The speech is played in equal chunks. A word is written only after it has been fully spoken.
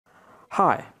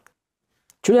Hi,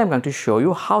 today I'm going to show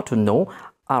you how to know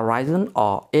a Ryzen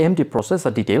or AMD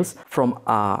processor details from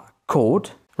a code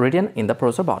written in the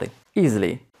processor body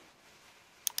easily.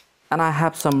 And I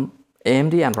have some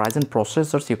AMD and Ryzen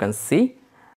processors you can see.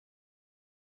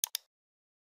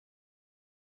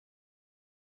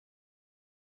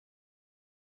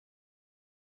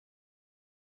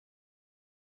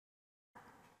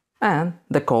 And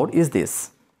the code is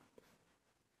this.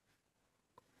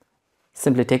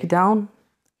 Simply take it down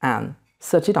and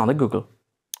search it on the Google.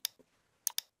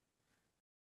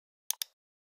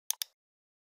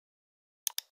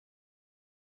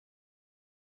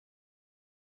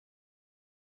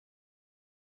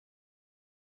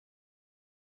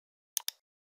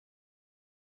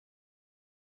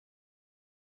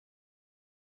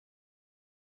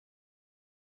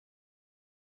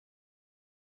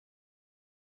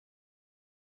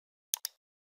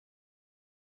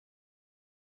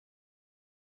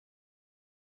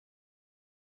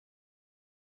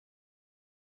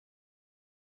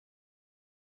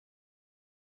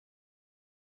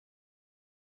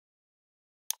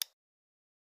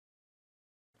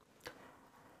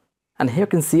 And here you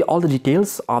can see all the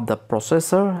details of the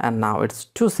processor, and now it's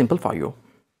too simple for you.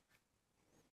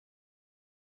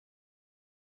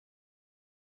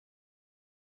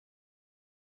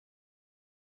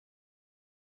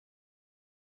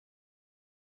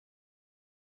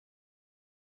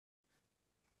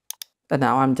 And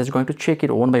now I'm just going to check it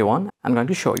one by one. I'm going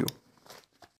to show you.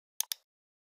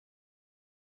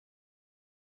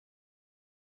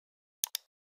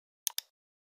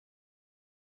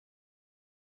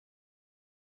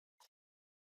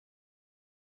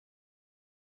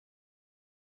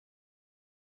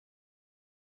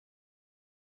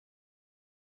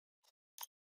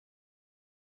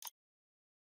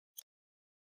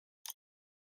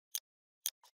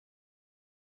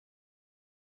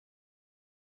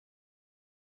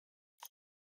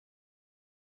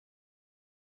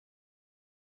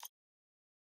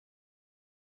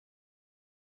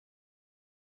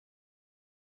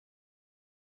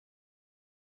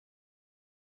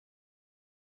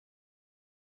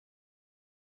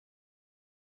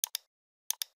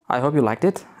 I hope you liked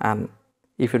it, and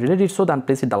if you really did so, then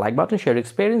please hit the like button, share your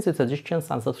experiences, suggestions,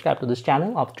 and subscribe to this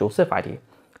channel of Joseph IT.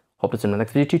 Hope to see you in the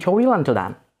next video tutorial. Until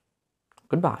then,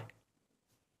 goodbye.